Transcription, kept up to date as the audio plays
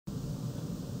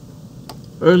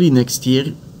Early next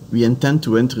year, we intend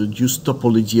to introduce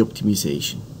topology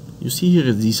optimization. You see here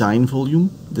a design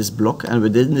volume, this block, and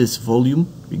within this volume,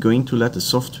 we're going to let the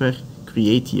software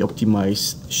create the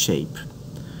optimized shape.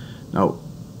 Now,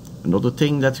 another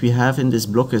thing that we have in this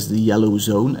block is the yellow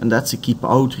zone, and that's a keep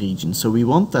out region. So we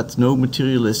want that no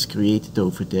material is created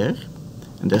over there.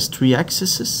 And there's 3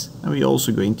 axes, and we're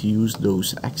also going to use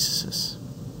those axes.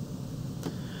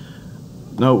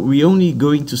 Now, we're only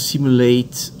going to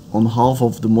simulate on half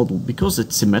of the model because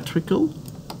it's symmetrical.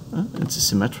 It's a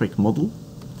symmetric model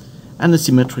and a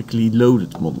symmetrically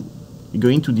loaded model. We're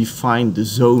going to define the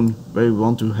zone where we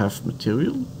want to have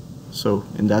material. So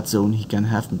in that zone he can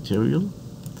have material.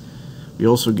 We're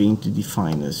also going to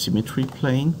define a symmetry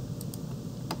plane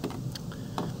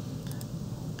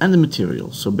and the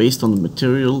material. So based on the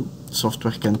material,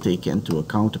 software can take into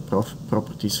account the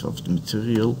properties of the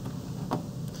material.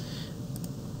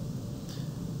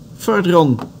 Further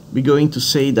on, we're going to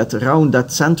say that around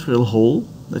that central hole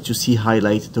that you see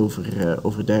highlighted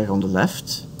over there on the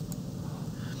left,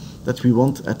 that we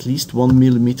want at least 1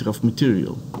 millimeter of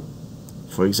material.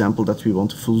 For example, that we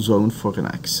want a full zone for an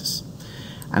axis.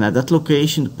 And at that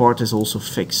location the part is also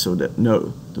fixed, so that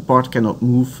the part cannot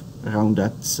move around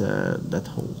that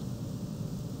hole.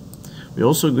 We're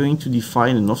also going to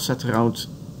define an offset around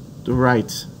the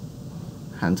right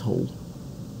hand hole.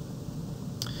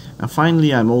 And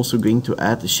finally, I'm also going to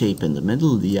add the shape in the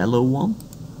middle, the yellow one.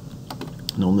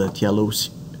 And on that yellow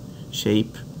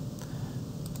shape,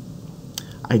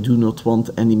 I do not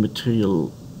want any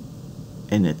material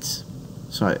in it.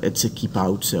 So it's a keep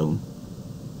out zone.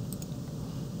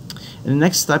 In the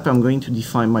next step, I'm going to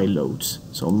define my loads.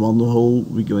 So on one hole,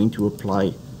 we're going to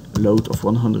apply a load of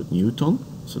 100 Newton.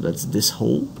 So that's this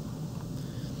hole.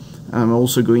 And I'm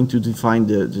also going to define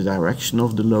the direction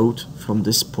of the load from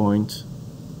this point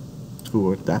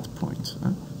toward that point.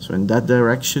 So in that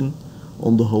direction,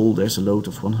 on the hole, there's a load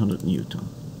of 100 Newton.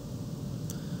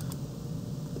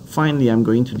 Finally, I'm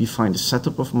going to define the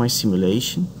setup of my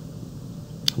simulation.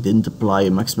 I didn't apply a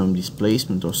maximum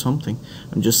displacement or something.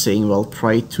 I'm just saying, well,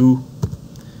 try to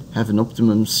have an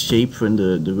optimum shape when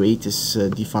the weight is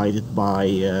divided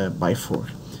by 4.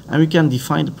 And we can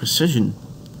define the precision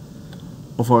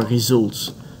of our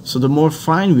results. So the more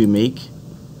fine we make,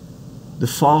 the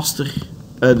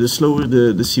slower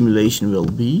the simulation will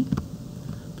be,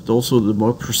 but also the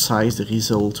more precise the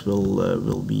result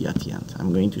will be at the end.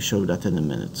 I'm going to show that in a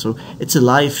minute. So it's a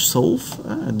live solve.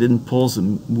 I didn't pause the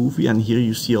movie, and here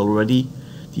you see already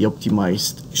the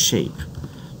optimized shape.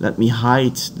 Let me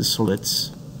hide the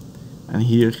solids, and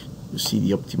here you see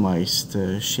the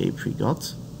optimized shape we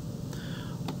got.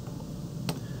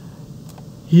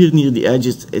 Here near the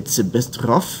edges it's a bit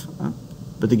rough,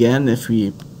 but again, if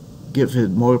we give it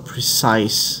more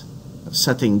precise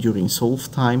setting during solve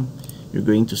time, you're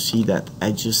going to see that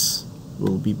edges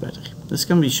will be better. This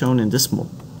can be shown in this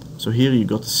model. So here you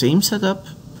got the same setup,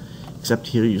 except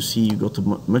here you see you got a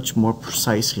much more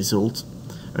precise result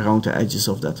around the edges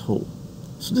of that hole.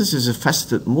 So this is a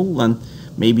faceted model, and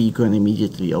maybe you can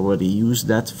immediately already use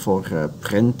that for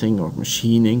printing or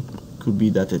machining. Could be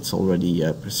that it's already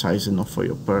precise enough for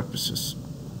your purposes.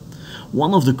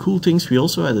 One of the cool things we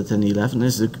also added in 11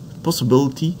 is the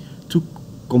possibility to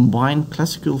combine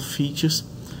classical features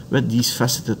with these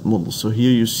faceted models. So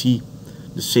here you see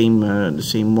the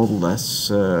same model as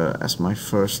my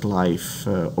first live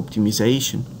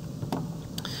optimization.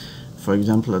 For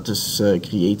example, let us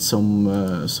create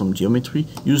some geometry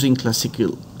using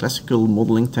classical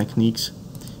modeling techniques.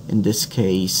 In this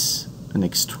case, an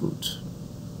extrude.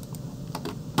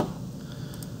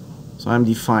 So I'm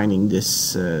defining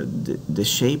this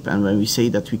shape, and when we say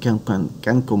that we can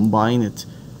combine it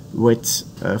with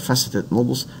faceted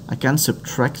models, I can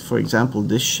subtract, for example,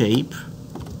 this shape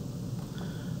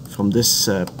from this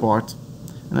part,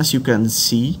 and as you can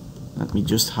see, let me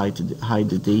just hide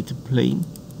the data plane.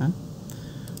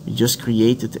 We just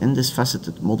created in this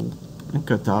faceted model and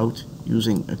cut out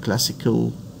using a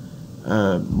classical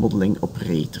modeling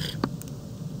operator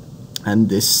and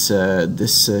this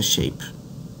shape.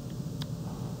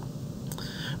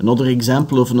 Another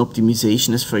example of an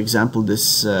optimization is, for example,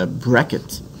 this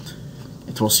bracket.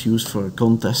 It was used for a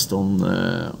contest on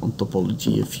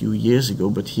Topology a few years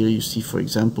ago, but here you see, for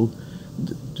example,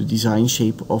 the design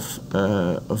shape of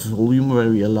a volume where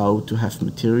we allow to have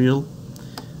material,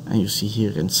 and you see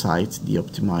here inside the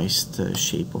optimized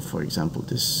shape of, for example,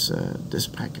 this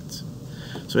bracket.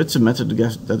 So it's a method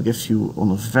that gives you, on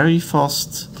a very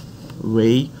fast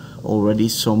way, already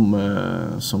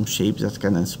some shapes that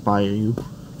can inspire you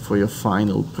for your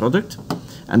final product.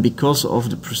 And because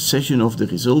of the precision of the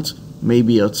result,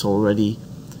 maybe it's already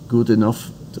good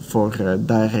enough for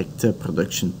direct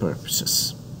production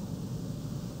purposes.